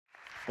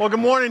Well, good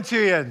morning to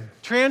you.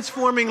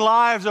 Transforming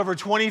lives over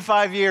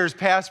 25 years,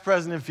 past,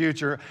 present, and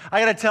future. I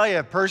got to tell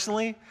you,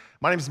 personally,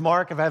 my name's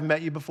Mark. If I haven't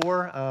met you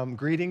before,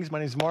 greetings. My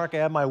name's Mark. I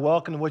have my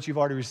welcome to what you've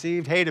already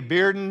received. Hey to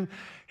Bearden,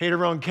 hey to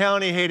Roane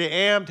County, hey to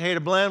Amped, hey to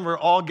Blend. We're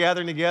all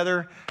gathering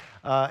together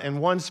in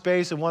one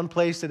space, in one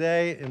place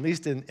today, at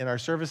least in our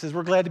services.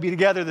 We're glad to be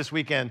together this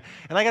weekend.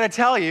 And I got to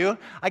tell you,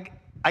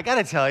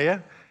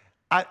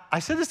 I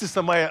said this to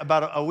somebody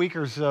about a week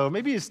or so,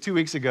 maybe it's 2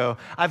 weeks ago.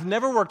 I've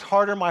never worked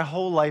harder my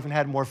whole life and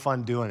had more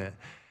fun doing it.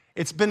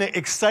 It's been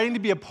exciting to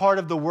be a part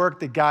of the work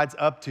that God's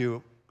up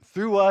to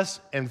through us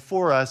and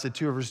for us at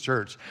Two Rivers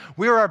Church.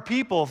 We are a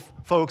people,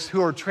 folks,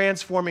 who are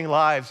transforming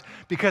lives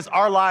because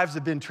our lives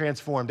have been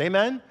transformed.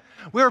 Amen?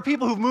 We are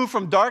people who've moved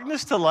from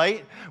darkness to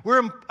light.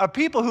 We're a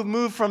people who've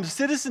moved from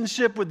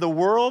citizenship with the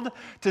world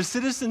to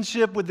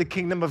citizenship with the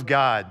kingdom of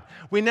God.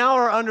 We now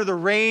are under the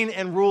reign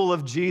and rule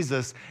of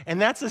Jesus, and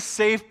that's a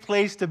safe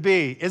place to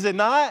be, is it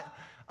not?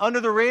 Under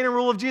the reign and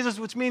rule of Jesus,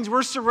 which means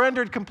we're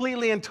surrendered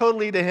completely and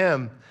totally to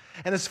Him.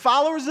 And as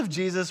followers of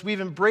Jesus,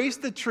 we've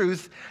embraced the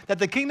truth that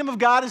the kingdom of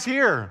God is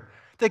here.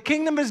 The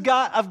kingdom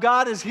of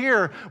God is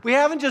here. We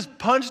haven't just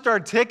punched our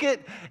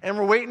ticket and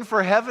we're waiting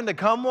for heaven to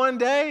come one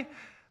day.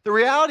 The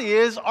reality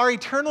is our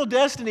eternal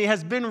destiny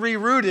has been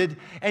rerouted,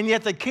 and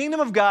yet the kingdom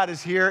of God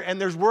is here,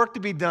 and there's work to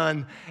be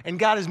done, and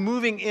God is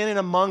moving in and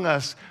among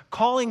us,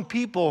 calling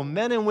people,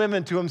 men and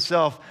women, to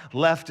Himself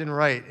left and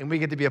right, and we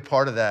get to be a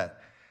part of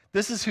that.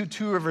 This is who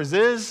Two Rivers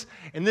is,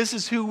 and this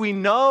is who we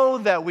know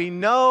that we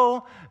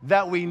know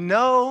that we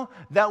know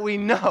that we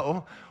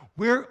know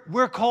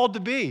we're called to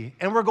be,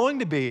 and we're going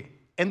to be.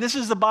 And this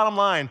is the bottom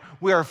line.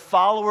 We are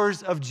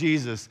followers of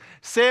Jesus.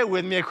 Say it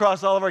with me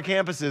across all of our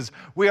campuses.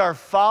 We are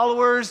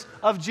followers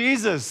of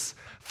Jesus.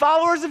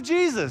 Followers of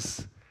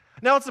Jesus.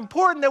 Now, it's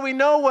important that we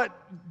know what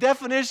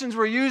definitions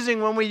we're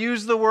using when we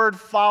use the word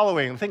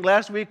following. I think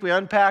last week we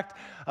unpacked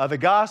the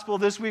gospel.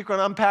 This week we're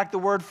going to unpack the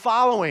word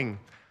following.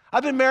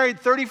 I've been married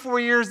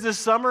 34 years this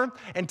summer,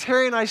 and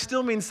Terry and I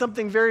still mean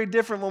something very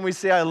different when we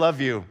say I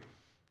love you.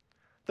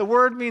 The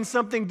word means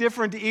something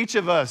different to each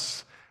of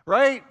us,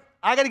 right?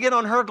 I got to get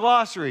on her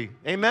glossary,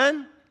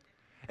 amen?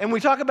 And we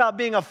talk about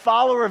being a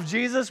follower of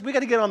Jesus, we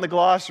got to get on the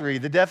glossary,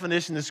 the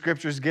definition the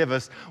scriptures give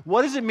us.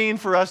 What does it mean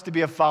for us to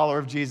be a follower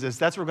of Jesus?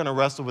 That's what we're going to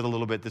wrestle with a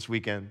little bit this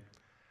weekend.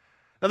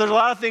 Now, there's a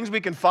lot of things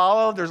we can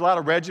follow. There's a lot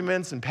of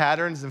regiments and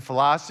patterns and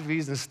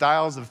philosophies and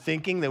styles of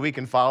thinking that we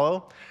can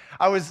follow.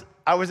 I was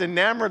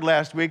enamored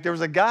last week. There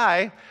was a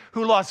guy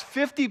who lost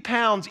 50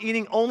 pounds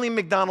eating only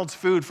McDonald's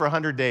food for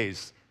 100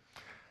 days.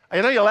 I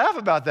know you laugh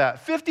about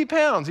that. 50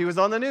 pounds. He was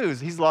on the news.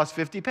 He's lost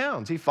 50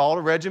 pounds. He followed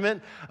a regimen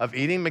of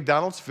eating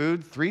McDonald's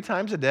food 3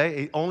 times a day.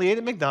 He only ate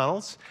at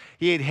McDonald's.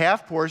 He ate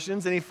half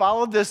portions, and he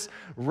followed this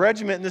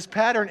regimen and this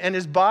pattern, and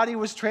his body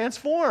was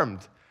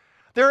transformed.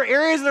 There are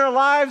areas in our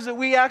lives that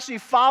we actually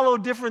follow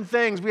different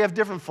things. We have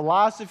different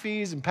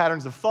philosophies and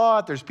patterns of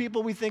thought. There's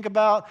people we think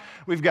about.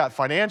 We've got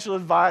financial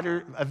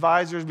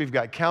advisors. We've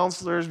got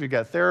counselors. We've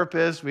got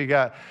therapists. We've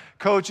got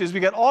coaches.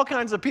 We've got all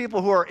kinds of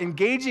people who are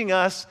engaging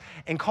us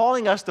and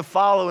calling us to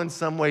follow in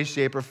some way,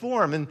 shape, or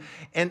form.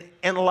 And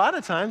a lot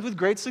of times with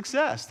great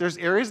success. There's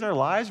areas in our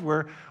lives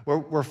where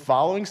we're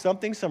following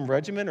something, some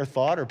regimen or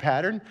thought or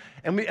pattern,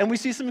 and we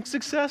see some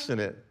success in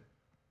it.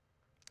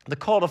 The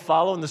call to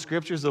follow in the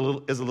scriptures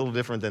is a little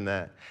different than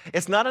that.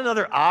 It's not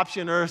another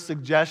option or a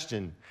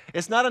suggestion.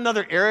 It's not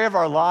another area of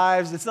our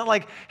lives. It's not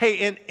like,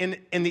 hey,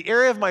 in the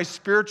area of my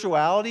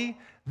spirituality,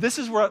 this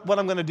is what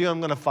I'm going to do. I'm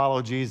going to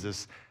follow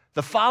Jesus.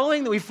 The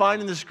following that we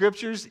find in the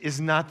scriptures is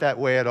not that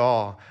way at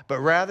all, but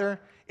rather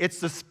it's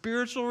the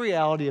spiritual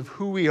reality of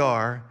who we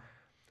are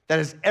that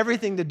has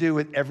everything to do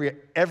with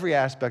every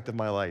aspect of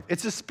my life.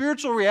 It's the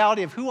spiritual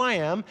reality of who I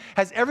am,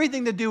 has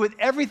everything to do with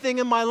everything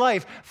in my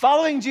life.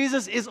 Following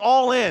Jesus is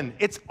all in.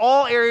 It's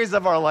all areas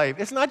of our life.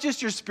 It's not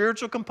just your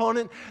spiritual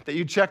component that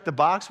you check the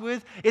box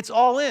with. It's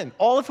all in.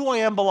 All of who I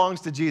am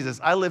belongs to Jesus.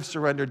 I live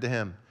surrendered to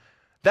Him.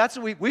 That's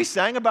what we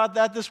sang about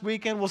that this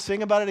weekend. We'll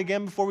sing about it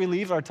again before we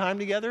leave our time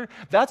together.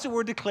 That's what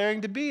we're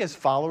declaring to be as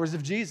followers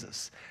of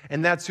Jesus.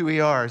 And that's who we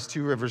are as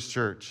Two Rivers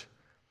Church.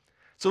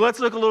 So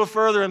let's look a little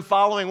further in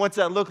following. What's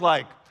that look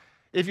like?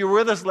 If you were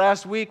with us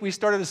last week, we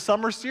started a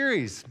summer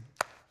series,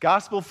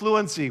 Gospel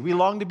Fluency. We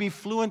long to be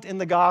fluent in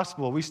the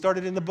gospel. We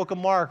started in the book of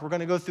Mark. We're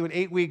going to go through an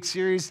 8-week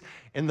series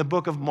in the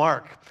book of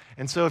Mark.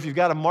 And so if you've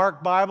got a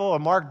Mark Bible, a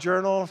Mark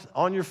journal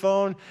on your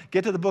phone,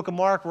 get to the book of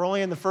Mark. We're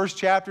only in the first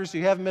chapter, so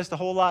you haven't missed a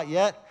whole lot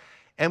yet.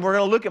 And we're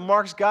going to look at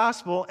Mark's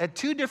gospel at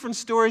 2 different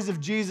stories of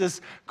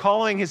Jesus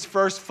calling His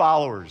first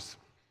followers.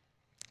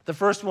 The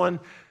first one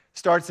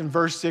starts in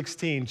verse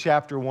 16,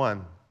 chapter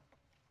 1.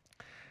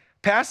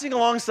 Passing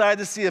alongside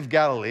the Sea of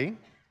Galilee,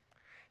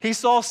 he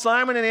saw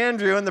Simon and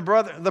Andrew and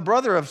the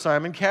brother of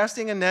Simon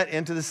casting a net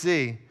into the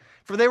sea,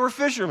 for they were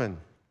fishermen.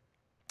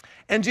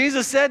 And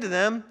Jesus said to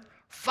them,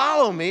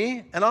 "Follow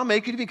me, and I'll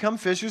make you to become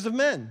fishers of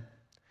men."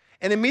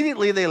 And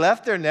immediately they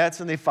left their nets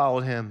and they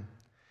followed Him.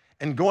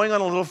 And going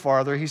on a little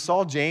farther, he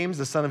saw James,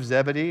 the son of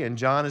Zebedee, and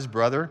John, his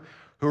brother,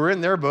 who were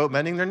in their boat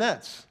mending their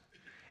nets.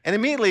 And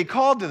immediately he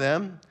called to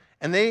them,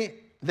 and they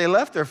they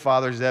left their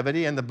father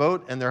Zebedee and the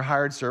boat and their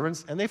hired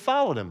servants, and they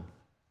followed him.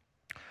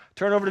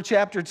 Turn over to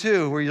chapter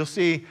 2, where you'll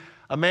see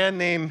a man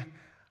named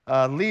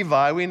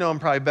Levi. We know him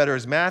probably better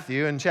as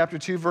Matthew. In chapter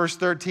 2, verse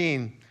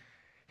 13,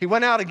 he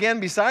went out again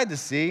beside the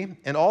sea,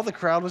 and all the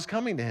crowd was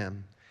coming to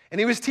him. And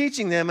he was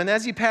teaching them, and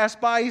as he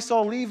passed by, he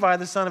saw Levi,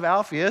 the son of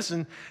Alphaeus,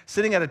 and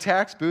sitting at a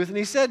tax booth, and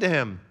he said to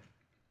him,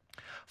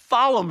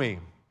 "Follow me."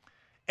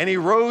 And he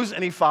rose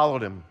and he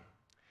followed him.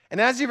 And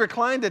as he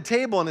reclined at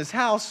table in his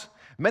house,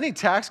 many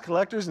tax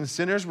collectors and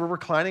sinners were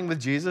reclining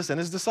with Jesus and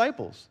his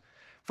disciples,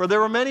 for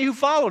there were many who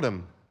followed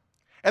him.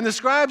 And the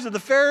scribes of the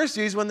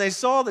Pharisees, when they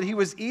saw that he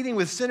was eating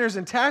with sinners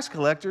and tax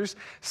collectors,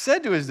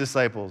 said to his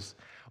disciples,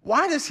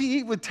 "Why does he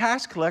eat with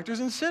tax collectors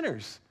and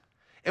sinners?"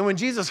 And when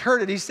Jesus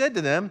heard it, he said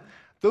to them,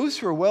 "Those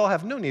who are well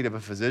have no need of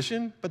a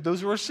physician, but those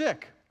who are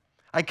sick.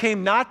 I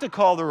came not to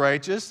call the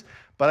righteous,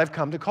 but I've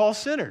come to call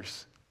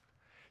sinners."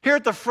 Here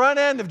at the front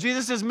end of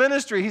Jesus'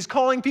 ministry, he's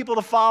calling people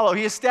to follow.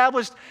 He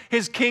established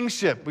his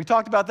kingship. We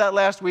talked about that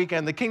last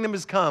weekend. The kingdom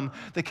has come.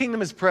 The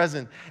kingdom is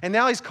present. And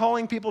now he's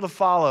calling people to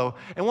follow.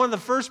 And one of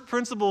the first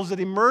principles that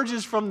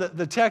emerges from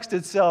the text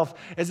itself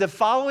is that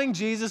following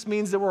Jesus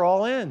means that we're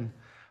all in.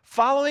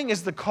 Following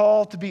is the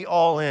call to be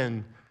all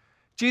in.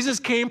 Jesus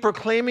came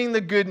proclaiming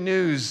the good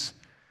news.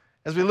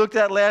 As we looked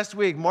at last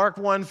week, Mark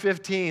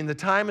 1:15, the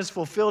time is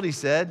fulfilled, he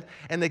said,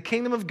 and the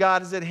kingdom of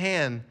God is at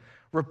hand.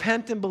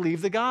 Repent and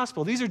believe the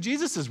gospel. These are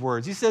Jesus'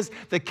 words. He says,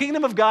 the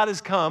kingdom of God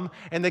has come,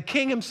 and the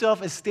king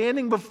himself is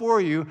standing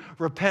before you.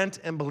 Repent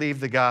and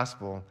believe the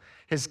gospel.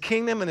 His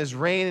kingdom and his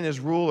reign and his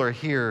rule are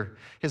here.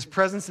 His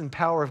presence and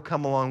power have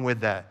come along with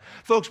that.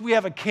 Folks, we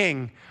have a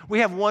king. We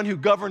have one who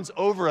governs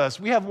over us.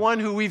 We have one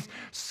who we've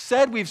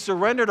said we've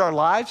surrendered our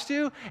lives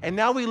to, and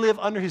now we live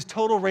under his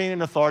total reign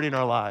and authority in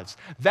our lives.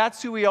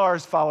 That's who we are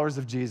as followers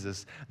of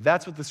Jesus.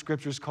 That's what the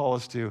scriptures call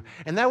us to.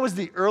 And that was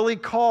the early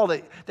call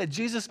that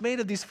Jesus made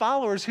of these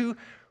followers who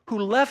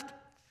left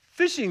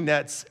fishing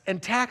nets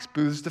and tax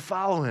booths to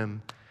follow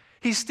him.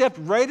 He stepped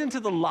right into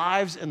the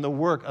lives and the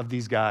work of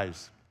these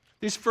guys.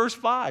 These first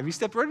 5, he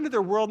stepped right into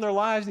their world and their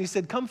lives, and he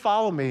said, "Come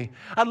follow me."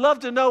 I'd love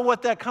to know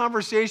what that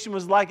conversation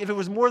was like if it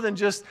was more than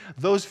just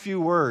those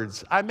few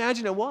words. I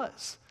imagine it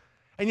was.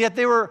 And yet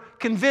they were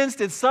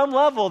convinced at some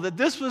level that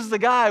this was the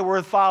guy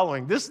worth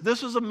following.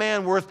 This was a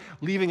man worth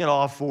leaving it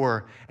all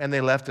for, and they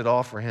left it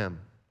all for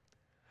him.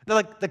 Now,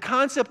 like, the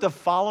concept of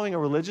following a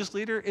religious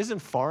leader isn't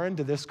foreign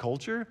to this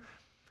culture.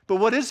 But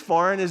what is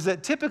foreign is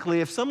that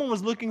typically if someone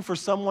was looking for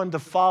someone to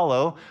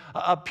follow,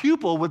 a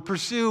pupil would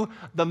pursue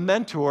the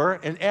mentor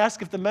and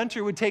ask if the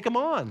mentor would take him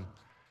on.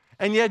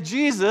 And yet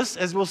Jesus,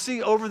 as we'll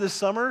see over the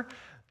summer,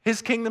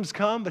 his kingdom's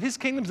come, but his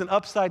kingdom's an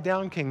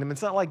upside-down kingdom.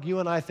 It's not like you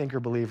and I think or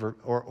believe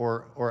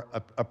or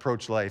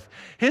approach life.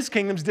 His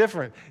kingdom's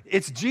different.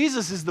 It's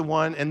Jesus is the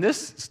one in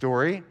this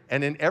story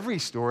and in every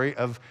story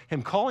of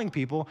him calling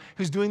people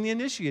who's doing the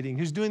initiating,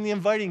 who's doing the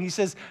inviting. He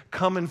says,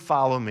 "Come and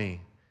follow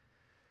me."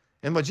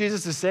 And what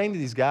Jesus is saying to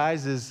these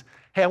guys is,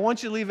 hey, I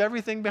want you to leave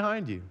everything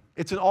behind you.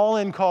 It's an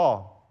all-in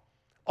call.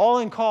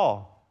 All-in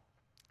call.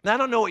 Now, I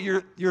don't know what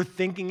your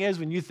thinking is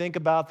when you think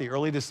about the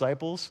early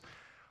disciples.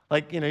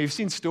 Like, you've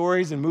seen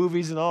stories and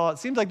movies and all. It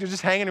seems like they're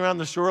just hanging around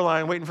the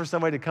shoreline waiting for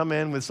somebody to come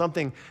in with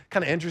something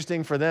kind of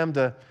interesting for them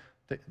to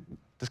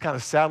just kind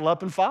of saddle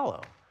up and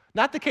follow.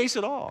 Not the case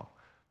at all.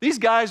 These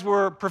guys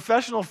were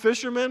professional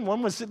fishermen.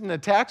 One was sitting in a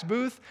tax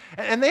booth,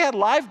 and they had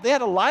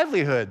a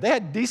livelihood. They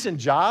had decent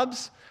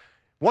jobs.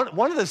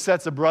 One of the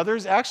sets of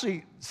brothers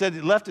actually said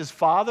he left his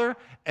father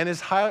and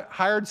his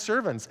hired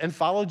servants and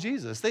followed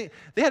Jesus. They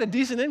had a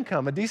decent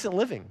income, a decent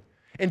living.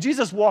 And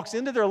Jesus walks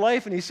into their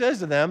life and he says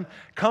to them,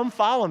 "Come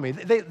follow me."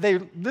 They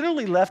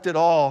literally left it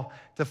all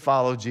to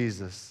follow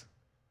Jesus.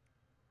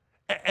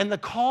 And the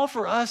call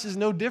for us is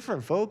no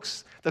different,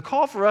 folks. The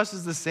call for us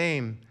is the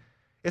same.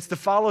 It's to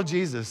follow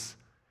Jesus.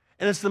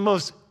 And it's the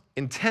most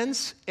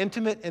intense,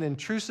 intimate, and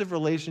intrusive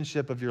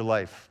relationship of your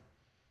life.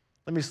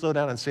 Let me slow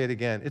down and say it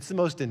again. It's the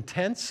most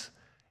intense,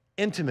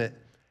 intimate,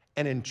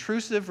 and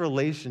intrusive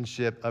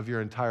relationship of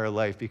your entire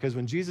life. Because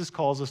when Jesus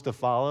calls us to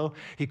follow,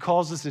 he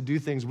calls us to do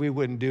things we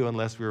wouldn't do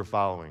unless we were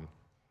following.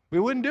 We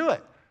wouldn't do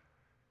it.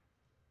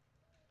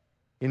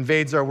 He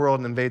invades our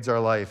world and invades our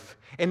life.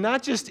 And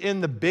not just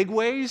in the big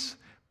ways,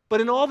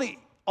 but in all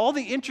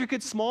the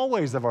intricate small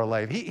ways of our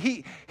life.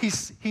 He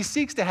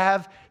seeks to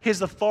have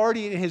his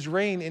authority and his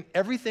reign in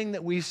everything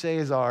that we say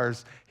is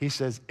ours. He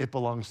says, "It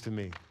belongs to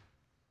me."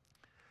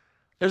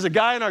 There's a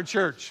guy in our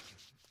church,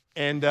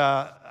 and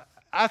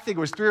I think it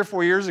was 3 or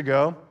 4 years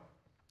ago.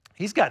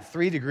 He's got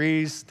 3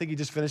 degrees. I think he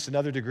just finished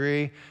another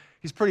degree.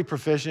 He's pretty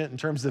proficient in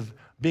terms of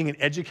being an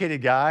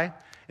educated guy.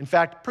 In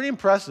fact, pretty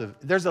impressive.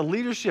 There's a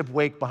leadership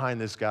wake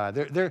behind this guy.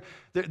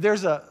 There's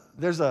a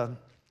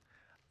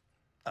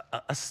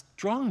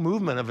strong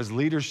movement of his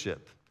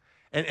leadership.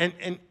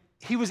 And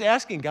he was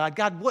asking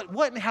God,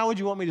 what and how would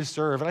you want me to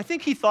serve? And I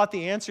think he thought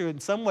the answer in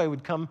some way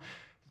would come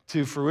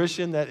to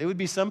fruition, that it would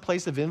be some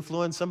place of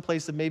influence, some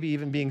place of maybe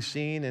even being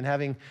seen and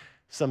having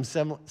some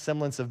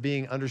semblance of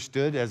being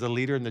understood as a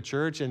leader in the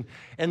church. And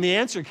the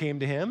answer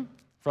came to him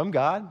from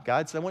God.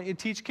 God said, "I want you to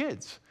teach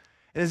kids."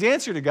 And his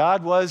answer to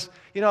God was,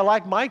 I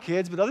like my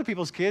kids, but other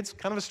people's kids,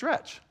 kind of a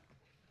stretch.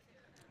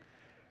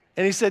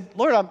 And he said,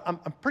 Lord, I'm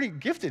pretty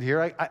gifted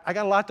here. I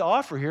got a lot to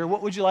offer here.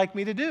 What would you like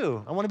me to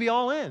do? I want to be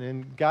all in.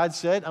 And God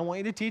said, I want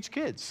you to teach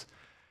kids.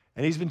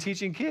 And he's been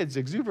teaching kids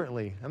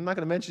exuberantly. I'm not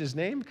going to mention his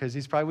name because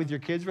he's probably with your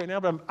kids right now,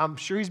 but I'm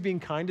sure he's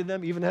being kind to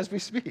them even as we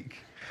speak.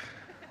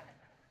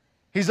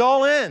 He's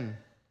all in.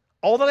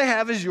 All that I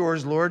have is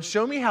yours, Lord.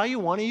 Show me how you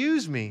want to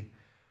use me.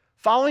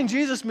 Following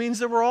Jesus means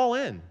that we're all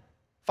in.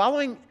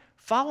 Following,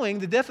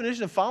 the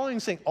definition of following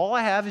is saying, all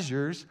I have is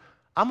yours.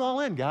 I'm all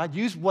in, God.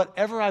 Use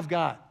whatever I've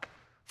got.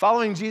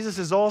 Following Jesus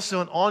is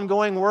also an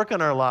ongoing work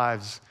in our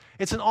lives.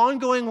 It's an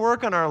ongoing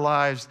work in our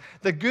lives.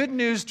 The good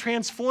news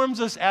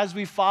transforms us as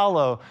we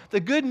follow. The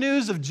good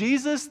news of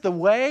Jesus, the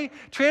way,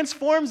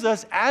 transforms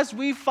us as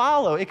we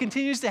follow. It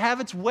continues to have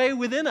its way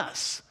within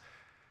us,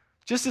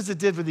 just as it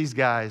did for these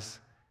guys.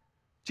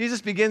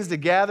 Jesus begins to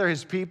gather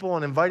his people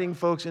and inviting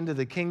folks into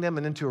the kingdom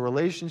and into a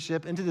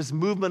relationship, into this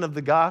movement of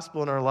the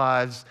gospel in our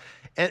lives.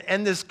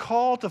 And this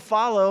call to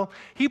follow,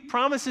 he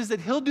promises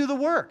that he'll do the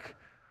work.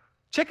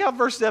 Check out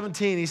verse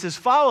 17. He says,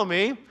 follow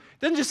me.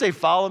 He doesn't just say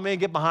follow me and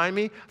get behind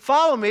me.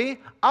 Follow me,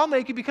 I'll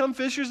make you become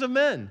fishers of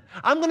men.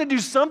 I'm going to do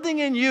something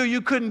in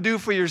you couldn't do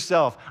for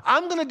yourself.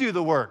 I'm going to do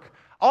the work.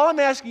 All I'm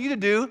asking you to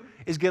do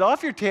is get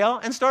off your tail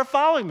and start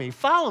following me.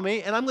 Follow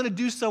me, and I'm going to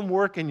do some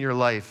work in your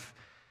life.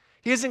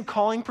 He isn't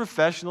calling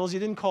professionals. He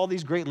didn't call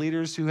these great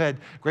leaders who had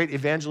great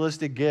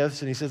evangelistic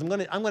gifts, and he says, I'm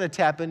going to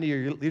tap into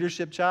your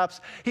leadership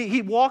chops.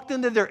 He walked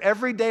into their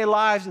everyday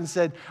lives and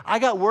said, I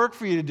got work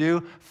for you to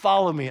do.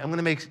 Follow me. I'm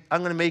going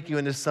to make you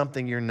into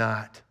something you're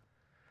not.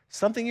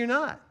 Something you're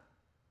not.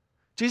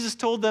 Jesus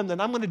told them that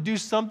I'm going to do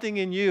something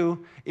in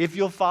you if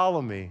you'll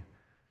follow me.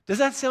 Does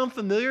that sound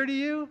familiar to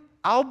you?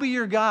 I'll be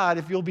your God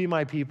if you'll be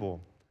my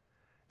people.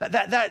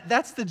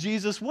 That's the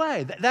Jesus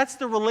way. That's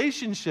the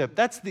relationship.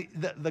 That's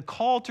the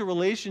call to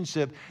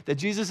relationship that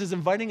Jesus is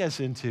inviting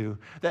us into.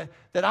 That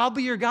I'll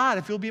be your God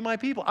if you'll be my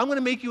people. I'm going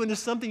to make you into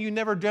something you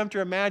never dreamt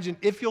or imagined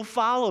if you'll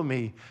follow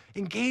me,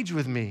 engage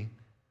with me.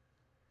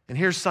 And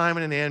here's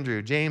Simon and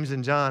Andrew, James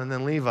and John, and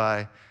then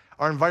Levi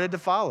are invited to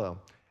follow.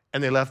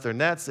 And they left their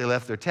nets, they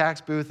left their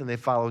tax booth, and they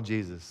followed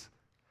Jesus.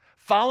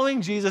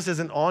 Following Jesus is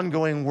an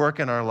ongoing work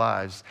in our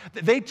lives.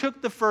 They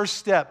took the first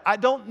step. I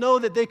don't know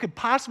that they could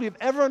possibly have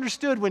ever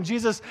understood when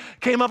Jesus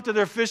came up to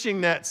their fishing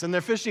nets and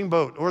their fishing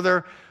boat or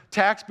their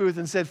tax booth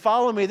and said,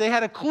 follow me. They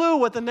had a clue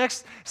what the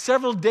next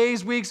several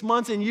days, weeks,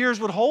 months, and years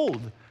would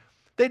hold.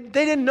 They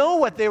didn't know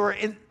what they were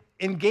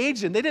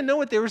engaged in. They didn't know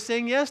what they were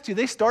saying yes to.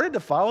 They started to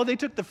follow. They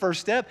took the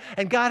first step,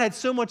 and God had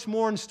so much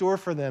more in store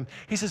for them.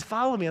 He says,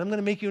 follow me, and I'm going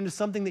to make you into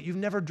something that you've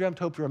never dreamt,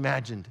 hoped, or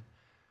imagined.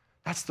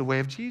 That's the way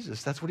of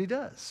Jesus. That's what he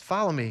does.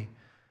 Follow me,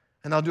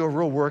 and I'll do a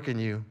real work in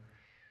you.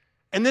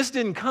 And this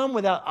didn't come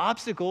without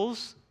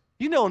obstacles.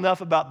 You know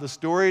enough about the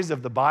stories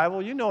of the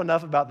Bible. You know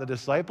enough about the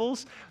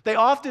disciples. They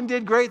often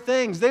did great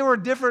things. They were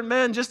different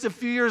men just a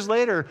few years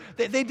later.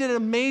 They did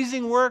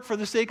amazing work for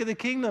the sake of the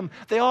kingdom.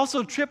 They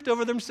also tripped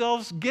over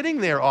themselves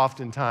getting there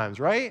oftentimes,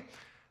 right?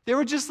 They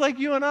were just like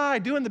you and I,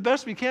 doing the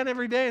best we can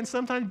every day and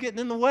sometimes getting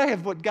in the way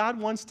of what God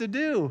wants to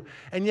do.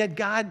 And yet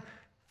God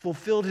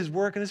fulfilled his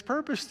work and his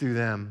purpose through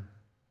them.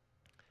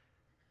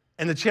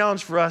 And the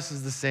challenge for us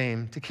is the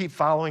same, to keep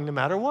following no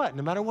matter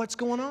what's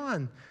going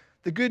on.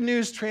 The good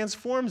news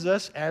transforms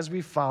us as we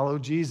follow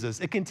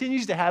Jesus. It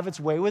continues to have its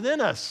way within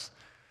us.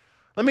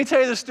 Let me tell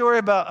you the story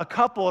about a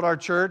couple at our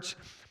church.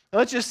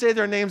 Let's just say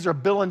their names are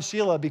Bill and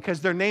Sheila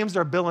because their names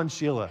are Bill and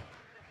Sheila.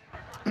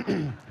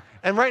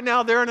 And right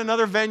now they're in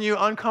another venue,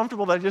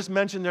 uncomfortable that I just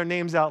mentioned their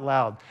names out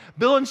loud.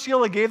 Bill and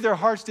Sheila gave their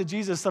hearts to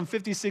Jesus some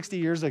 50, 60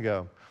 years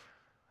ago.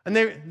 And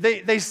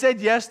they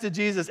said yes to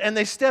Jesus, and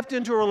they stepped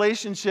into a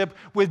relationship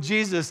with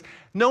Jesus,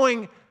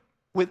 knowing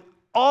with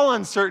all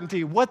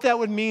uncertainty what that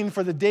would mean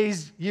for the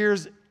days,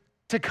 years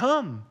to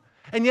come.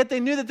 And yet they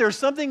knew that there was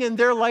something in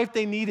their life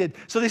they needed.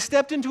 So they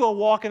stepped into a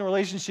walk-in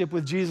relationship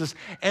with Jesus,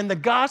 and the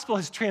gospel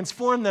has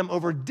transformed them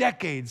over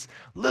decades,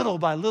 little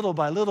by little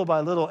by little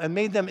by little, and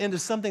made them into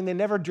something they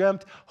never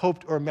dreamt,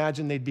 hoped, or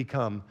imagined they'd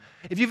become.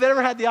 If you've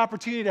ever had the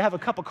opportunity to have a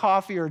cup of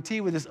coffee or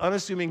tea with this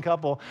unassuming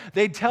couple,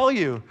 they'd tell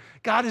you,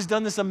 God has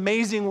done this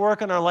amazing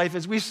work in our life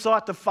as we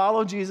sought to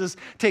follow Jesus,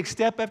 take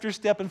step after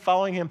step in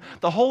following him.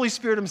 The Holy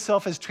Spirit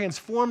himself has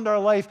transformed our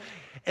life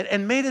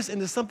and made us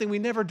into something we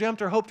never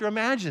dreamt or hoped or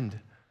imagined.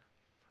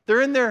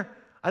 They're in there.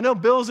 I know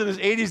Bill's in his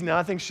 80s now.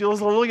 I think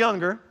Sheila's a little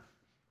younger,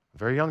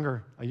 a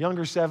younger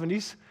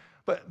 70s.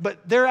 But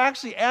they're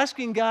actually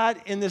asking God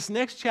in this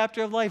next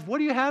chapter of life, what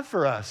do you have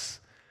for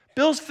us?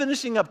 Bill's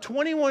finishing up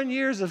 21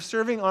 years of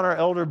serving on our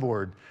elder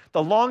board,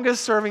 the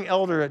longest serving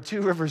elder at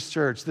Two Rivers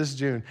Church this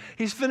June.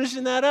 He's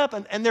finishing that up,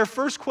 and their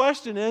first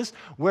question is,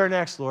 where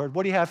next, Lord?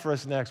 What do you have for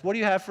us next? What do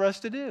you have for us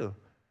to do?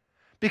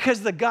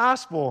 Because the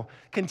gospel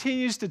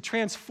continues to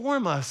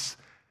transform us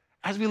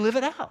as we live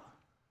it out.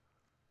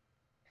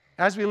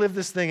 As we live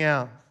this thing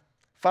out,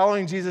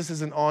 following Jesus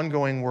is an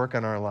ongoing work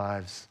in our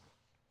lives.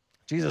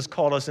 Jesus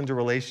called us into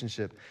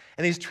relationship,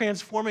 and he's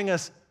transforming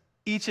us,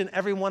 each and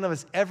every one of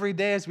us, every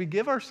day as we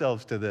give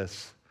ourselves to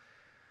this.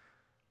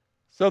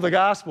 So the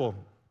gospel,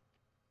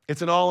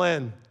 it's an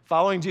all-in.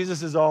 Following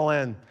Jesus is all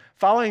in.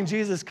 Following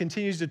Jesus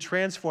continues to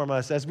transform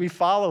us as we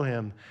follow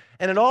him.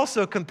 And it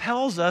also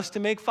compels us to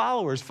make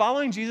followers.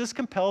 Following Jesus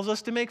compels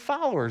us to make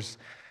followers.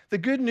 The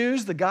good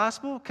news, the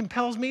gospel,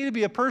 compels me to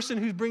be a person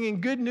who's bringing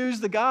good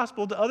news, the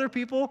gospel, to other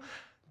people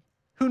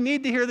who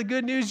need to hear the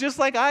good news just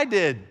like I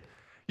did.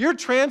 Your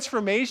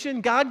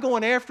transformation, God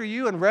going after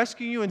you and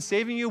rescuing you and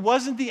saving you,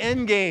 wasn't the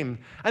end game.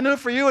 I know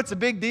for you it's a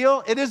big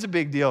deal. It is a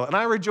big deal. And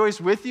I rejoice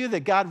with you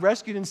that God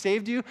rescued and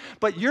saved you.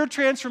 But your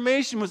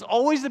transformation was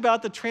always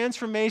about the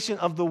transformation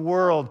of the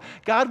world.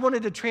 God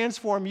wanted to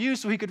transform you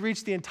so he could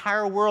reach the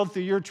entire world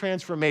through your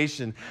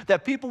transformation.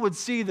 That people would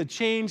see the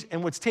change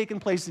and what's taken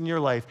place in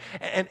your life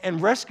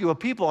and rescue a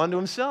people unto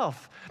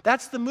himself.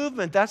 That's the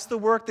movement. That's the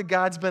work that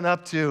God's been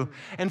up to.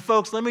 And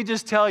folks, let me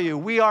just tell you,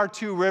 we are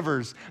two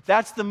rivers.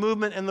 That's the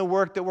movement and the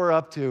work that we're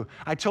up to.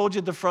 I told you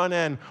at the front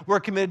end, we're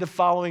committed to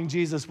following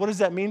Jesus. What does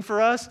that mean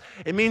for us?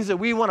 It means that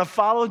we want to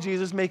follow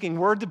Jesus, making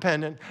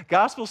word-dependent,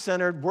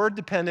 gospel-centered,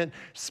 word-dependent,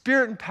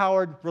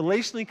 spirit-empowered,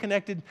 relationally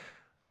connected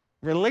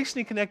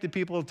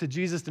people to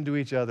Jesus and to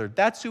each other.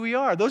 That's who we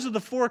are. Those are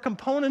the four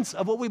components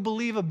of what we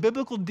believe a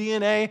biblical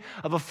DNA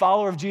of a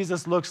follower of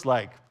Jesus looks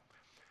like.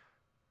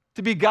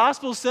 To be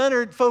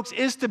gospel-centered, folks,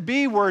 is to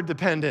be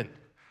word-dependent.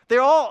 They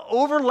all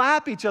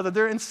overlap each other.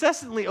 They're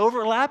incessantly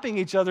overlapping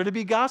each other. To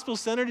be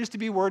gospel-centered is to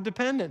be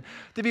word-dependent.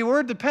 To be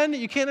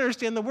word-dependent, you can't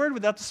understand the word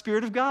without the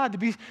Spirit of God. To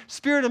be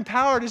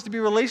spirit-empowered is to be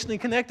relationally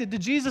connected to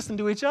Jesus and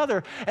to each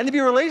other. And to be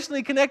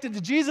relationally connected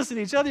to Jesus and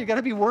each other, you got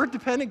to be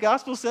word-dependent,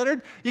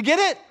 gospel-centered. You get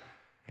it?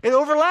 It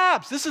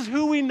overlaps. This is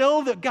who we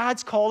know that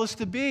God's called us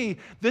to be.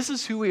 This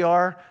is who we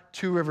are,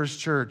 Two Rivers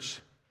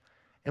Church.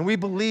 And we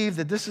believe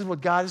that this is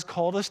what God has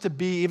called us to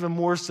be even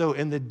more so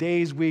in the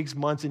days, weeks,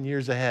 months, and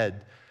years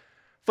ahead.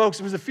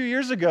 Folks, it was a few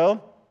years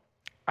ago.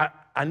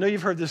 I know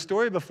you've heard this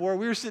story before.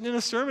 We were sitting in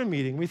a sermon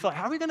meeting. We thought,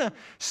 how are we going to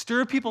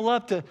stir people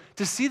up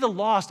to see the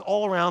lost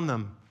all around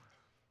them?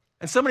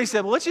 And somebody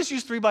said, well, let's just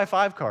use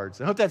 3x5 cards.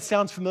 I hope that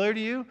sounds familiar to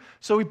you.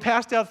 So we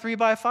passed out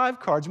 3x5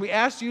 cards. And we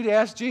asked you to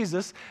ask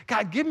Jesus,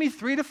 God, give me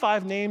 3 to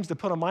 5 names to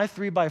put on my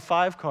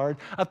 3x5 card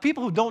of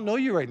people who don't know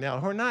you right now,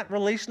 who are not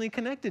relationally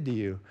connected to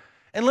you.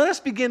 And let us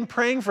begin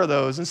praying for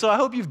those. And so I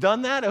hope you've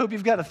done that. I hope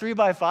you've got a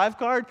 3x5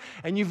 card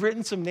and you've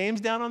written some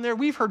names down on there.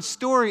 We've heard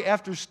story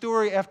after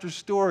story after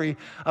story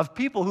of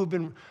people who've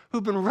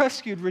been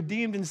rescued,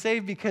 redeemed, and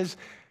saved because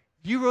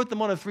you wrote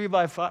them on a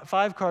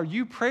 3x5 card.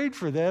 You prayed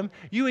for them.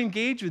 You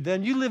engaged with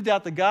them. You lived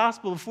out the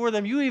gospel before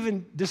them. You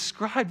even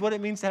described what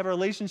it means to have a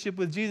relationship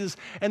with Jesus.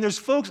 And there's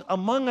folks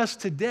among us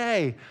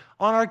today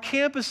on our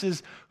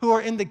campuses who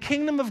are in the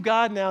kingdom of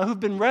God now, who've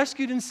been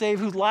rescued and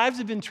saved, whose lives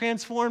have been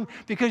transformed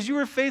because you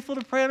were faithful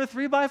to pray on a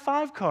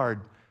 3x5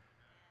 card.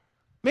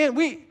 Man,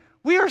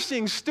 we are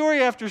seeing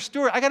story after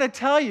story. I got to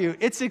tell you,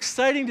 it's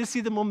exciting to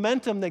see the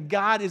momentum that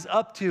God is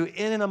up to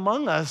in and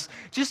among us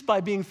just by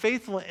being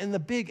faithful in the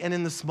big and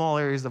in the small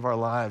areas of our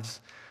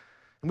lives.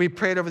 And we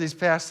prayed over these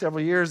past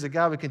several years that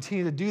God would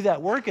continue to do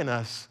that work in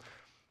us.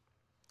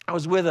 I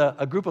was with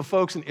a group of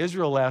folks in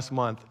Israel last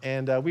month,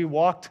 and we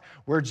walked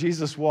where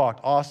Jesus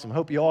walked. Awesome.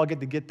 Hope you all get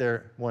to get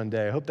there one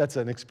day. I hope that's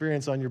an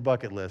experience on your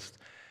bucket list.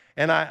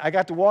 And I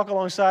got to walk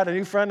alongside a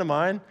new friend of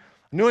mine.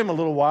 I knew him a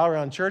little while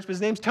around church, but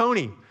his name's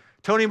Tony.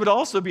 Tony would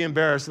also be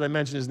embarrassed that I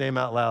mentioned his name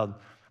out loud.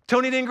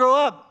 Tony didn't grow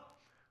up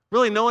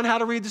really knowing how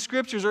to read the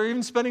scriptures or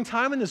even spending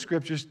time in the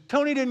scriptures.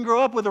 Tony didn't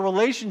grow up with a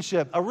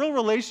relationship, a real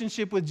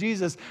relationship with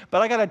Jesus.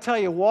 But I got to tell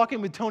you,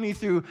 walking with Tony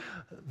through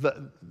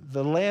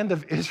the land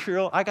of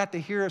Israel, I got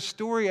to hear a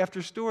story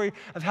after story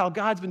of how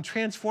God's been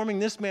transforming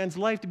this man's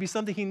life to be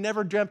something he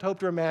never dreamt,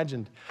 hoped, or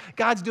imagined.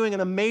 God's doing an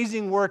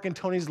amazing work in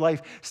Tony's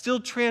life, still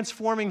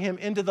transforming him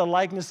into the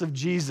likeness of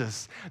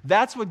Jesus.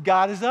 That's what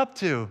God is up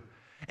to.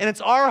 And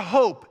it's our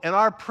hope and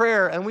our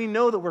prayer, and we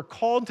know that we're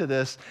called to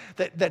this,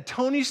 that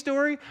Tony's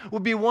story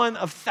would be one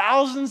of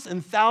thousands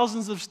and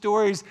thousands of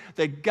stories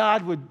that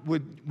God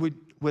would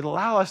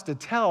allow us to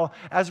tell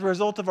as a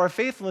result of our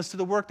faithfulness to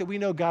the work that we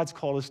know God's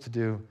called us to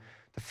do,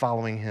 to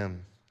following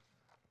him.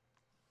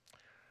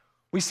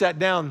 We sat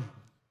down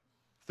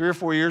 3 or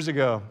 4 years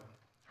ago,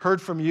 heard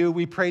from you.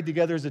 We prayed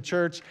together as a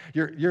church.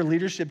 Your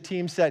leadership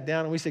team sat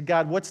down and we said,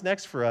 God, what's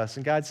next for us?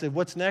 And God said,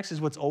 what's next is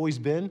what's always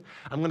been.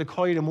 I'm going to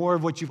call you to more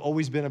of what you've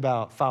always been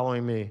about,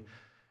 following me.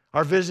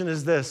 Our vision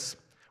is this.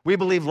 We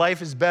believe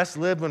life is best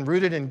lived when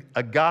rooted in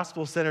a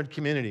gospel-centered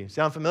community.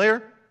 Sound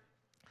familiar?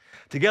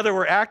 Together,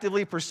 we're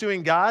actively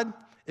pursuing God,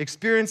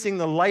 experiencing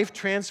the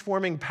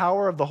life-transforming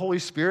power of the Holy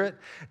Spirit,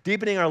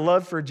 deepening our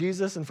love for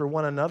Jesus and for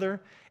one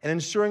another, and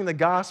ensuring the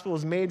gospel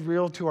is made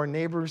real to our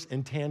neighbors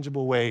in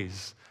tangible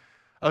ways.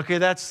 Okay,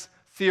 that's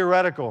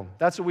theoretical.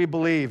 That's what we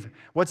believe.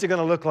 What's it going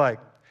to look like?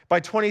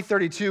 By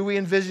 2032, we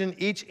envision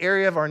each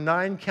area of our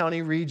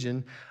 9-county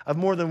region of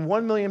more than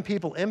 1 million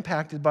people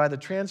impacted by the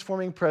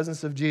transforming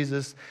presence of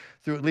Jesus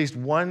through at least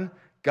one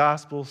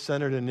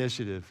gospel-centered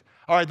initiative.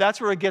 All right, that's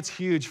where it gets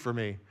huge for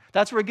me.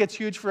 That's where it gets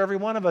huge for every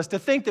one of us, to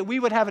think that we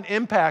would have an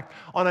impact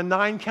on a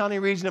 9-county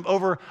region of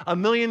over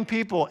 1 million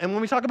people. And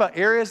when we talk about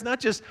areas,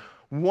 not just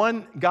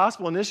one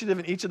gospel initiative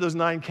in each of those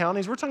 9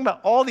 counties. We're talking about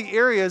all the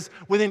areas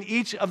within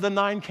each of the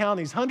 9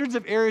 counties, hundreds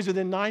of areas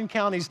within 9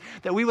 counties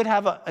that we would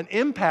have an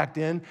impact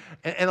in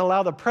and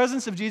allow the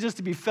presence of Jesus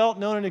to be felt,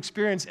 known, and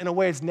experienced in a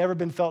way it's never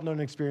been felt, known,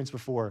 and experienced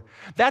before.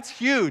 That's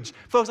huge.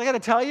 Folks, I got to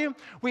tell you,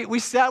 we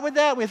sat with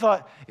that and we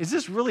thought, is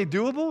this really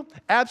doable?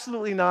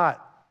 Absolutely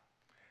not.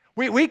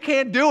 We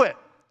can't do it.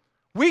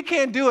 We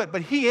can't do it,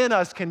 but He in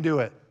us can do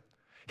it.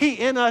 He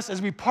in us,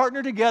 as we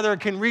partner together,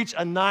 can reach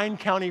a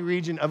 9-county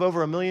region of over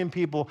 1 million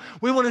people.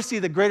 We want to see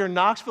the greater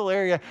Knoxville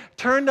area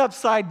turned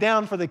upside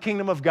down for the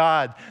kingdom of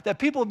God, that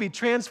people will be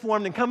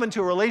transformed and come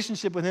into a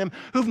relationship with Him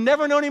who've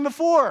never known Him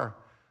before.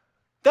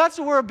 That's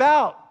what we're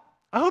about.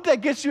 I hope that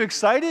gets you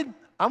excited.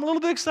 I'm a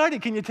little bit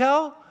excited. Can you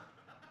tell?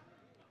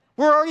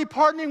 We're already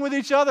partnering with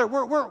each other.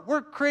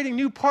 We're creating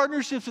new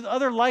partnerships with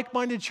other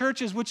like-minded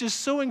churches, which is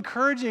so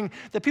encouraging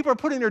that people are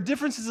putting their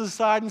differences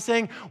aside and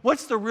saying,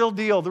 what's the real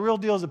deal? The real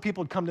deal is that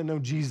people come to know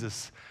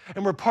Jesus.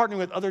 And we're partnering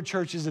with other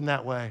churches in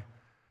that way.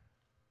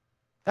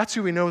 That's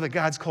who we know that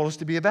God's called us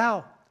to be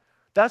about.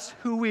 That's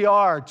who we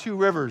are, Two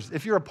Rivers.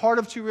 If you're a part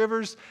of Two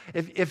Rivers,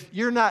 if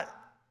you're not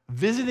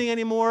visiting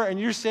anymore and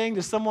you're saying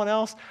to someone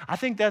else, I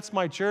think that's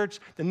my church,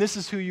 then this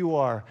is who you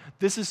are.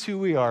 This is who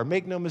we are.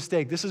 Make no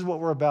mistake. This is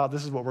what we're about.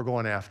 This is what we're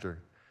going after.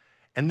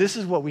 And this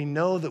is what we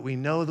know that we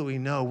know that we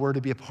know we're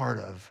to be a part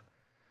of.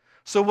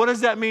 So what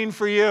does that mean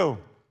for you?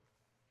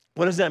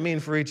 What does that mean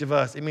for each of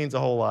us? It means a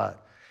whole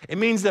lot. It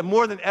means that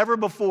more than ever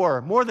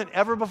before,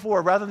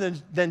 rather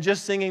than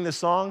just singing the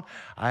song,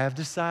 I have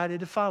decided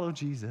to follow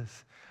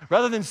Jesus.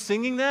 Rather than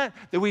singing that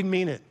we'd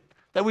mean it.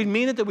 That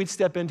we'd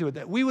step into it,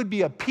 that we would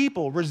be a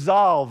people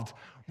resolved,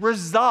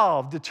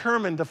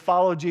 determined to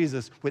follow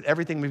Jesus with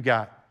everything we've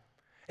got.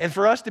 And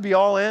for us to be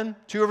all in,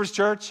 Two Rivers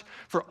Church,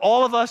 for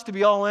all of us to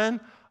be all in,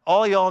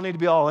 all y'all need to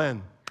be all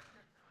in.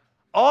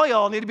 All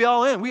y'all need to be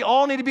all in. We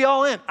all need to be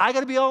all in. I got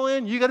to be all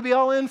in. You got to be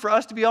all in for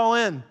us to be all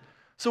in.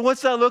 So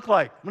what's that look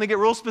like? I'm going to get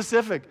real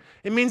specific.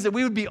 It means that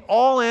we would be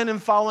all in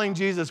following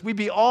Jesus. We'd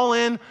be all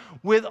in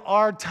with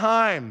our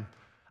time.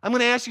 I'm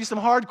going to ask you some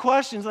hard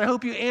questions, and I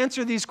hope you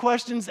answer these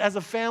questions as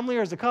a family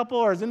or as a couple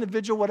or as an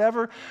individual,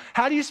 whatever.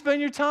 How do you spend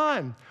your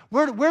time?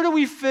 Where do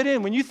we fit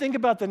in? When you think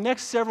about the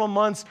next several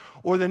months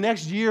or the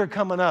next year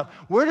coming up,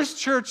 where does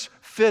church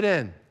fit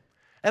in?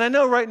 And I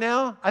know right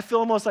now I feel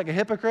almost like a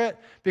hypocrite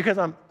because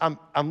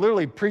I'm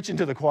literally preaching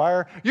to the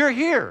choir. You're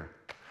here.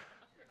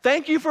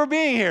 Thank you for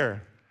being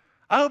here.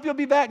 I hope you'll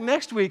be back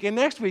next week and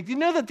next week. Do you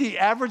know that the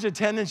average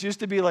attendance used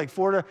to be like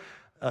 3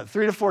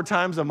 to 4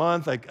 times a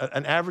month, like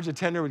an average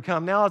attender would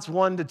come. Now it's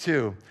 1 to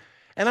 2.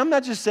 And I'm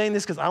not just saying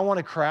this because I want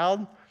a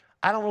crowd.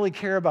 I don't really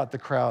care about the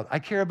crowd. I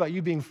care about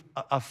you being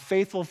a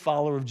faithful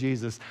follower of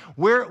Jesus.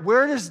 Where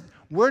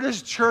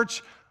does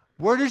church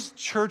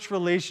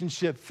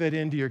relationship fit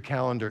into your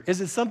calendar?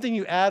 Is it something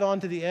you add on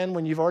to the end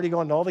when you've already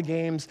gone to all the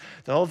games,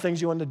 done all the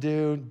things you wanted to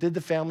do, did the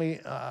family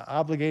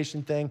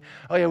obligation thing?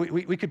 Oh yeah,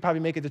 we could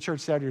probably make it to church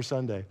Saturday or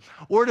Sunday.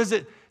 Or does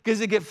it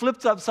get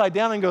flipped upside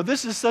down and go,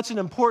 this is such an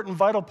important,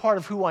 vital part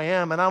of who I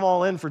am, and I'm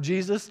all in for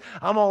Jesus.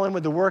 I'm all in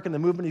with the work and the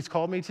movement He's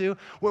called me to.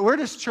 Where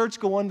does church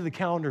go onto the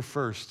calendar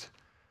first?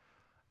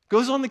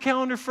 Goes on the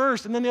calendar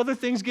first, and then the other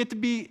things get to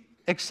be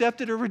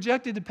accepted or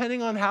rejected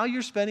depending on how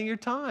you're spending your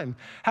time.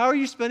 How are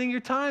you spending your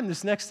time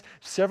this next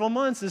several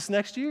months, this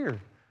next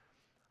year?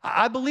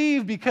 I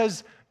believe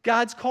because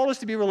God's called us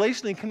to be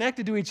relationally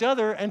connected to each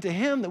other and to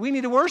Him that we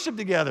need to worship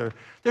together.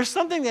 There's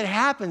something that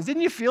happens.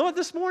 Didn't you feel it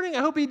this morning? I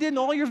hope you did in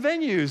all your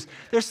venues.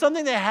 There's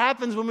something that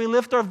happens when we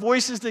lift our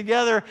voices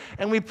together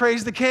and we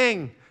praise the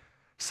King.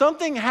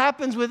 Something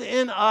happens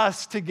within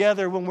us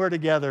together when we're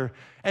together.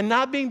 And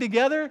not being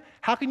together,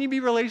 how can you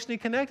be relationally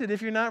connected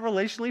if you're not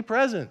relationally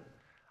present?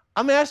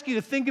 I'm asking you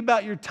to think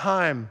about your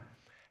time.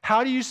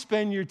 How do you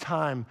spend your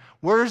time?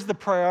 Where's the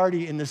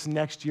priority in this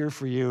next year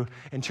for you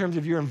in terms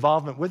of your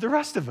involvement with the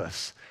rest of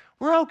us?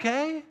 We're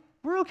okay.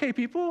 We're okay,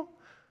 people.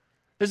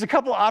 There's a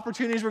couple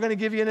opportunities we're going to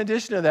give you in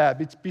addition to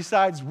that.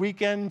 Besides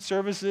weekend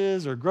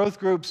services or growth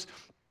groups,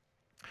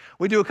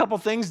 we do a couple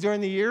things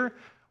during the year.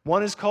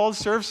 One is called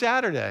Serve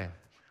Saturday,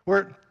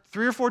 where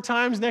 3 or 4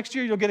 times next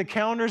year, you'll get a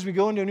calendar as we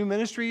go into a new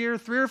ministry year.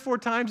 3 or 4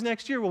 times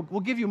next year,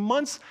 we'll give you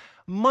months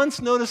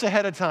notice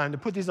ahead of time to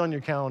put these on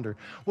your calendar.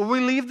 Well, we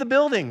leave the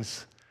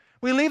buildings.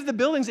 We leave the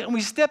buildings and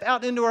we step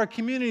out into our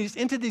communities,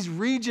 into these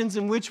regions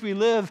in which we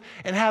live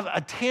and have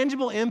a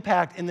tangible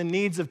impact in the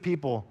needs of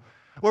people,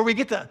 where we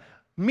get to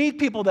meet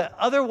people that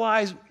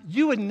otherwise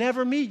you would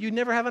never meet, you'd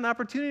never have an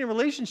opportunity, a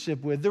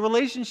relationship with. The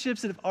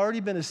relationships that have already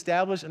been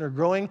established and are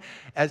growing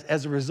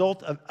as a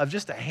result of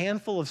just a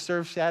handful of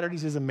Serve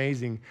Saturdays is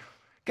amazing.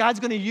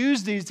 God's going to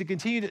use these to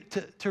continue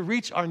to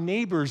reach our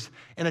neighbors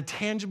in a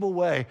tangible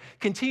way,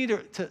 continue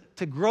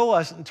to grow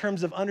us in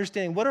terms of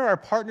understanding what are our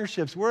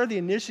partnerships, where are the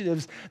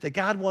initiatives that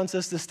God wants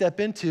us to step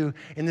into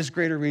in this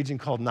greater region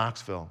called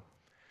Knoxville.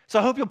 So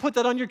I hope you'll put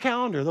that on your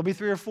calendar. There'll be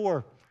 3 or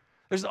 4.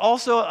 There's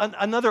also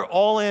another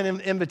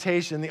all-in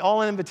invitation. The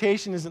all-in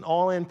invitation is an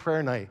all-in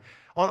prayer night.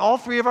 On all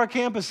 3 of our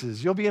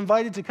campuses, you'll be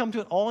invited to come to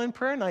an all-in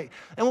prayer night.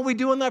 And what we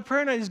do on that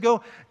prayer night is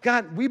go,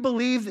 God, we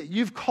believe that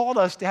you've called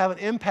us to have an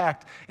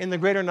impact in the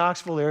greater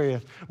Knoxville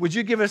area. Would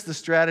you give us the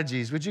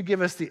strategies? Would you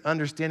give us the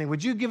understanding?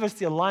 Would you give us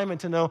the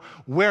alignment to know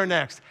where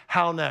next,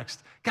 how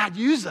next? God,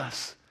 use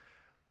us.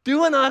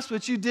 Do in us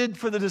what you did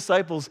for the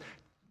disciples.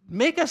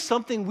 Make us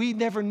something we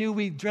never knew,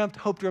 we dreamt,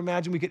 hoped, or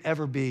imagined we could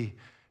ever be.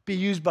 Be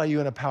used by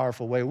you in a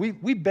powerful way.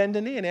 We bend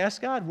a knee and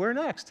ask God, where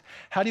next?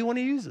 How do you want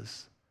to use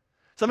us?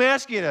 So I'm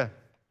asking you to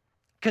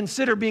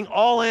consider being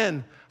all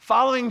in,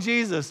 following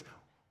Jesus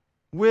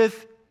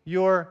with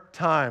your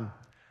time.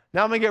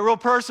 Now I'm going to get real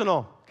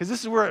personal, because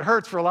this is where it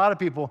hurts for a lot of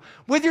people.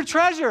 With your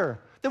treasure,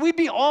 that we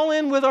be all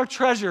in with our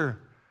treasure.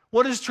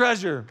 What is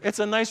treasure? It's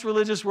a nice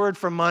religious word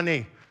for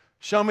money.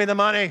 Show me the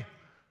money,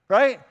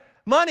 right?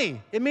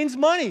 Money, it means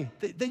money,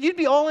 that you'd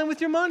be all in with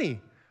your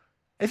money.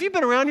 If you've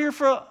been around here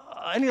for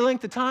any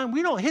length of time,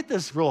 we don't hit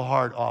this real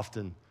hard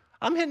often.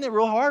 I'm hitting it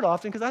real hard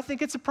often because I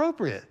think it's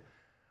appropriate.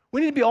 We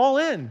need to be all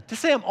in. To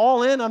say I'm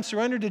all in, I'm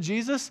surrendered to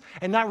Jesus,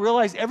 and not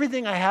realize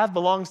everything I have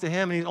belongs to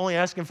him and he's only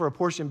asking for a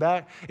portion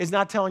back is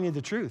not telling you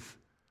the truth.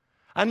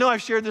 I know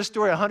I've shared this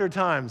story 100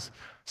 times,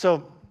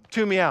 so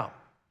tune me out.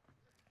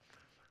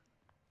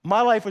 My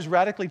life was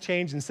radically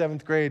changed in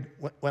 7th grade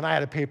when I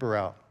had a paper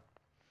route.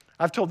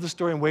 I've told this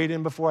story in Weighed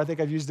In before. I think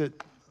I've used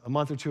it a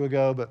month or 2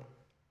 ago, but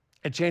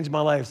it changed my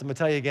life, so I'm going to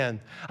tell you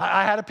again.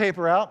 I had a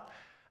paper route.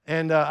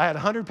 And I had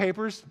 100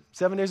 papers,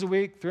 7 days a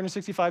week,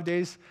 365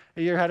 days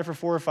a year, had it for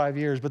 4 or 5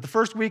 years. But the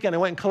first weekend, I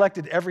went and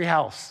collected every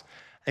house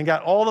and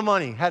got all the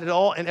money, had it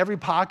all in every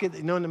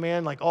pocket, known to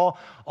man, like all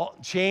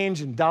change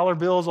and dollar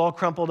bills all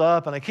crumpled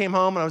up. And I came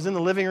home and I was in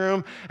the living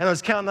room and I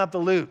was counting up the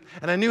loot.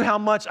 And I knew how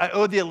much I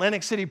owed the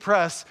Atlantic City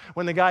Press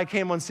when the guy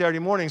came on Saturday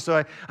morning.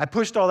 So I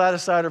pushed all that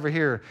aside over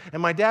here.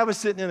 And my dad was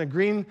sitting in a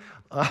green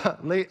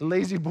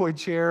lazy boy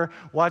chair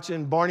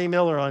watching Barney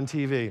Miller on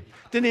TV.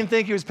 Didn't even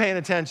think he was paying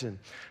attention.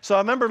 So I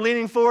remember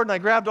leaning forward and I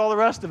grabbed all the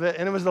rest of it,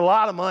 and it was a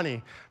lot of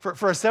money. For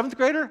a 7th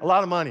grader, a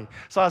lot of money.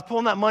 So I was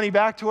pulling that money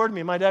back toward me,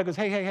 and my dad goes,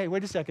 hey,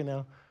 wait a second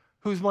now.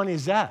 Whose money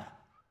is that?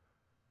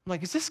 I'm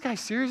like, is this guy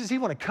serious? Does he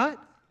want to cut?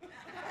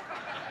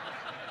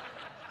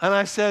 And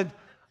I said,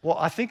 well,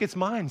 I think it's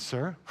mine,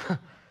 sir.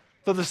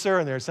 Throw the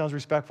sir in there. It sounds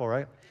respectful,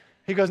 right?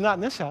 He goes, not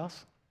in this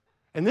house.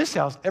 In this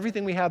house,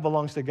 everything we have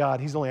belongs to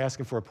God. He's only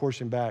asking for a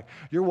portion back.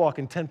 You're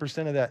walking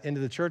 10% of that into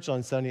the church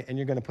on Sunday, and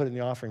you're going to put it in the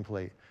offering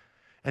plate.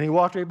 And he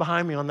walked right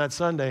behind me on that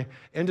Sunday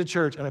into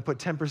church, and I put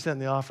 10% in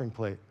the offering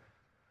plate.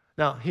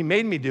 Now, he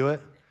made me do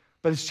it,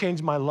 but it's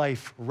changed my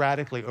life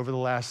radically over the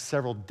last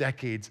several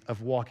decades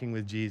of walking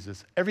with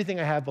Jesus. Everything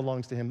I have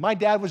belongs to him. My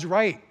dad was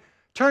right.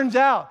 Turns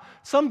out,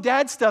 some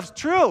dad stuff's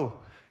true.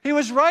 He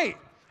was right.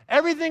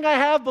 Everything I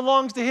have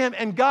belongs to him,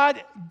 and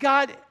God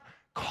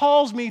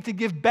calls me to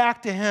give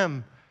back to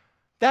him.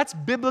 That's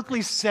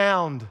biblically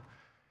sound.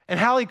 And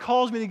how he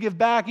calls me to give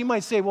back, you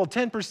might say, well,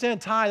 10%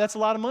 tithe, that's a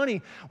lot of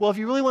money. Well, if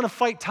you really want to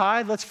fight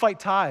tithe, let's fight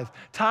tithe.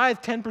 Tithe,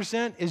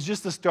 10%, is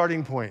just the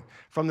starting point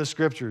from the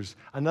scriptures.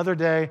 Another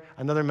day,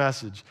 another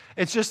message.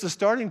 It's just the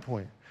starting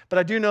point. But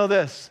I do know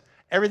this.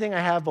 Everything I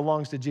have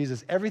belongs to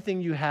Jesus. Everything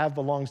you have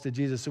belongs to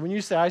Jesus. So when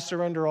you say, I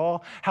surrender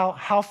all,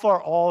 how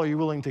far all are you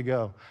willing to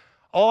go?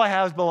 All I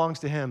have belongs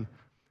to him.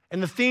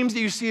 And the themes that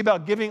you see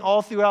about giving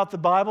all throughout the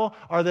Bible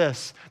are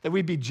this, that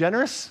we be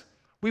generous.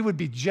 We would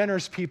be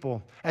generous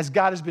people as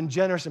God has been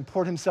generous and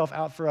poured himself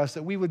out for us,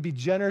 that we would be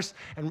generous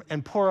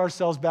and pour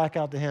ourselves back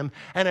out to him.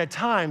 And at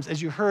times,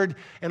 as you heard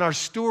in our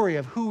story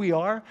of who we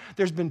are,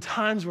 there's been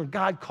times where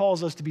God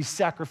calls us to be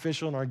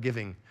sacrificial in our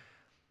giving.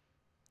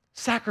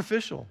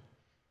 Sacrificial.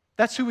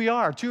 That's who we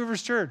are, Two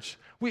Rivers Church.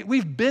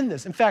 We've been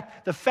this. In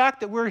fact, the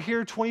fact that we're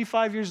here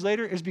 25 years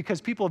later is because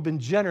people have been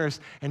generous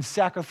and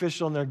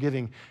sacrificial in their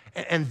giving.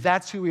 And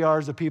that's who we are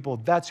as a people.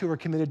 That's who we're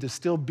committed to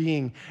still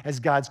being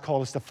as God's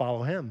called us to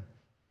follow him.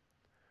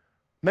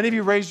 Many of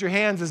you raised your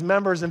hands as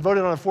members and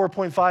voted on a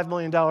 $4.5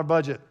 million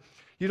budget.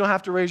 You don't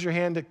have to raise your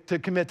hand to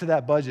commit to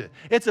that budget.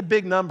 It's a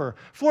big number.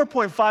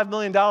 $4.5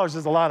 million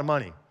is a lot of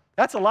money.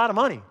 That's a lot of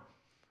money.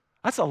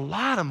 That's a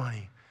lot of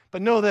money.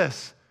 But know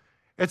this,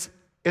 it's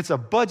a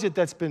budget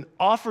that's been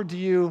offered to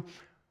you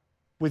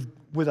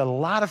with a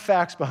lot of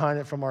facts behind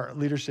it from our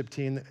leadership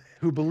team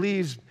who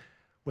believes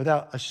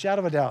without a shadow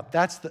of a doubt,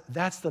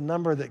 that's the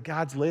number that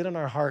God's laid on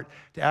our heart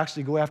to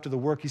actually go after the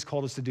work he's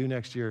called us to do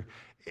next year.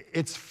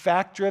 It's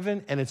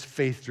fact-driven and it's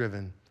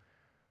faith-driven.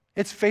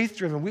 It's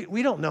faith-driven.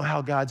 We don't know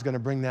how God's going to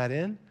bring that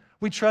in.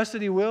 We trust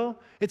that he will.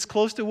 It's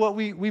close to what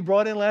we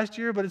brought in last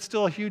year, but it's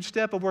still a huge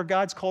step of where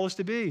God's called us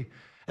to be.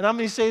 And I'm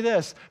going to say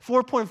this,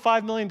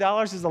 $4.5 million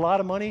is a lot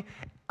of money.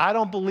 I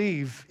don't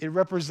believe it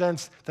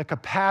represents the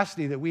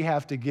capacity that we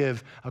have to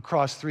give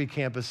across 3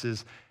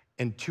 campuses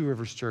in Two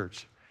Rivers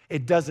Church.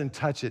 It doesn't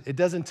touch it. It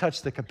doesn't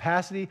touch the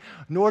capacity,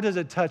 nor does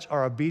it touch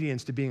our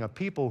obedience to being a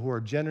people who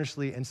are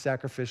generously and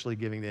sacrificially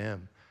giving to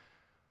him.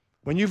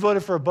 When you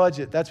voted for a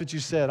budget, that's what you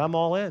said. I'm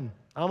all in.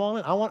 I'm all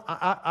in.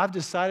 I've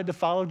decided to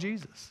follow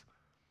Jesus.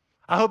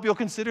 I hope you'll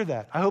consider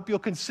that. I hope you'll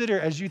consider,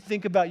 as you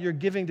think about your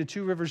giving to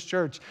Two Rivers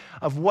Church,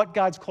 of what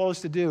God's called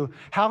us to do,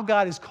 how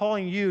God is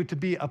calling you to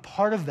be a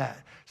part of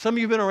that. Some of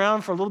you have been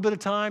around for a little bit of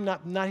time,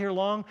 not here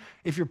long.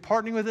 If you're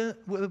partnering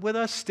with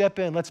us, step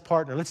in. Let's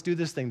partner. Let's do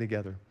this thing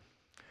together.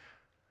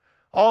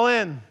 All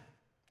in.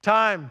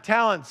 Time,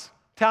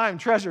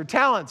 treasure,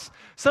 talents.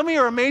 Some of you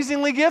are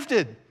amazingly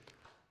gifted.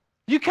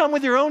 You come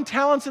with your own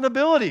talents and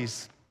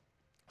abilities.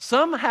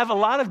 Some have a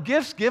lot of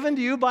gifts given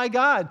to you by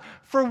God.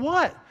 For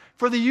what?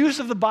 For the use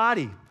of the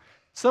body.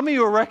 Some of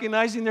you are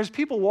recognizing there's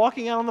people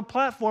walking out on the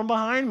platform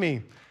behind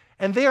me,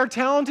 and they are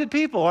talented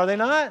people, are they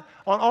not?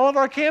 On all of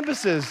our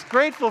campuses.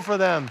 Grateful for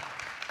them.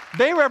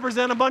 They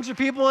represent a bunch of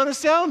people in a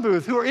sound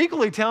booth who are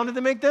equally talented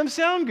to make them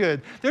sound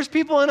good. There's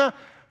people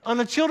on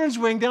the children's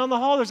wing down the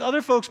hall. There's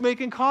other folks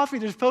making coffee.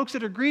 There's folks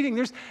that are greeting.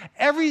 There's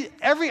every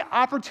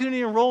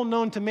opportunity and role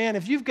known to man.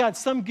 If you've got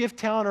some gift,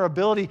 talent, or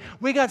ability,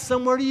 we got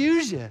somewhere to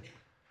use you.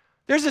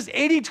 There's this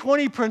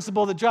 80-20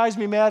 principle that drives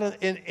me mad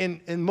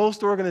in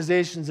most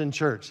organizations in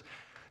church. It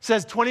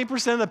says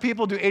 20% of the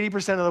people do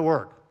 80% of the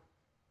work.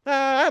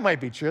 That might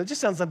be true. It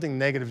just sounds something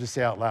negative to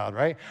say out loud,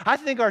 right? I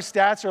think our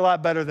stats are a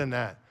lot better than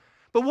that.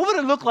 But what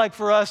would it look like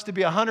for us to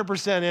be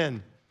 100%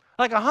 in?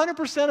 Like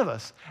 100% of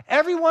us.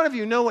 Every one of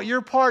you know what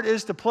your part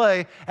is to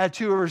play at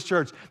Two Rivers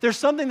Church. There's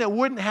something that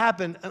wouldn't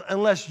happen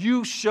unless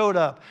you showed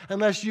up,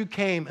 unless you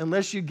came,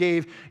 unless you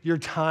gave your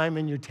time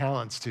and your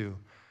talents to.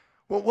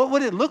 Well, what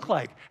would it look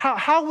like?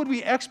 How would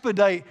we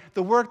expedite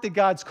the work that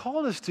God's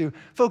called us to?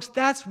 Folks,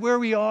 that's where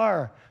we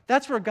are.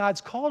 That's where God's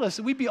called us.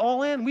 We'd be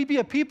all in. We'd be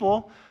a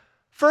people,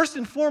 first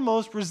and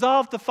foremost,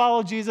 resolved to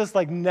follow Jesus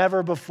like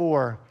never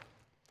before.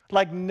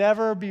 Like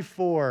never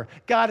before.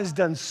 God has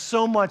done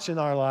so much in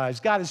our lives.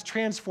 God has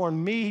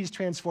transformed me. He's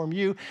transformed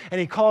you.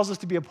 And he calls us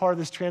to be a part of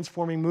this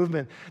transforming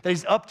movement that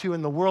he's up to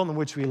in the world in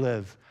which we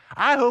live.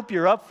 I hope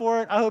you're up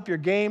for it. I hope you're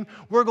game.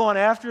 We're going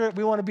after it.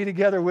 We want to be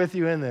together with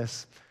you in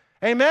this.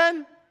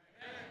 Amen?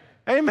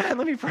 Amen.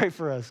 Let me pray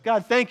for us.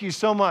 God, thank you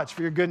so much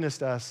for your goodness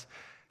to us.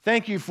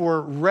 Thank you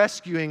for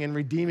rescuing and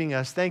redeeming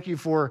us. Thank you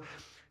for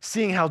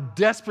seeing how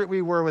desperate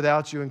we were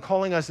without you and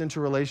calling us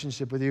into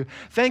relationship with you.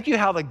 Thank you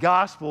how the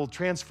gospel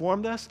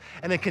transformed us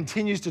and it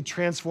continues to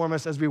transform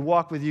us as we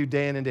walk with you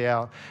day in and day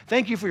out.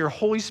 Thank you for your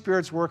Holy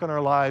Spirit's work on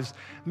our lives,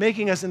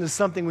 making us into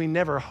something we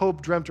never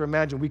hoped, dreamt, or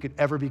imagined we could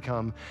ever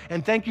become.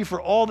 And thank you for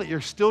all that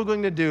you're still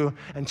going to do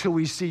until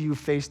we see you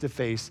face to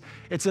face.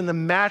 It's in the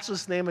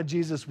matchless name of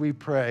Jesus we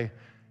pray.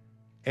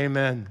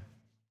 Amen.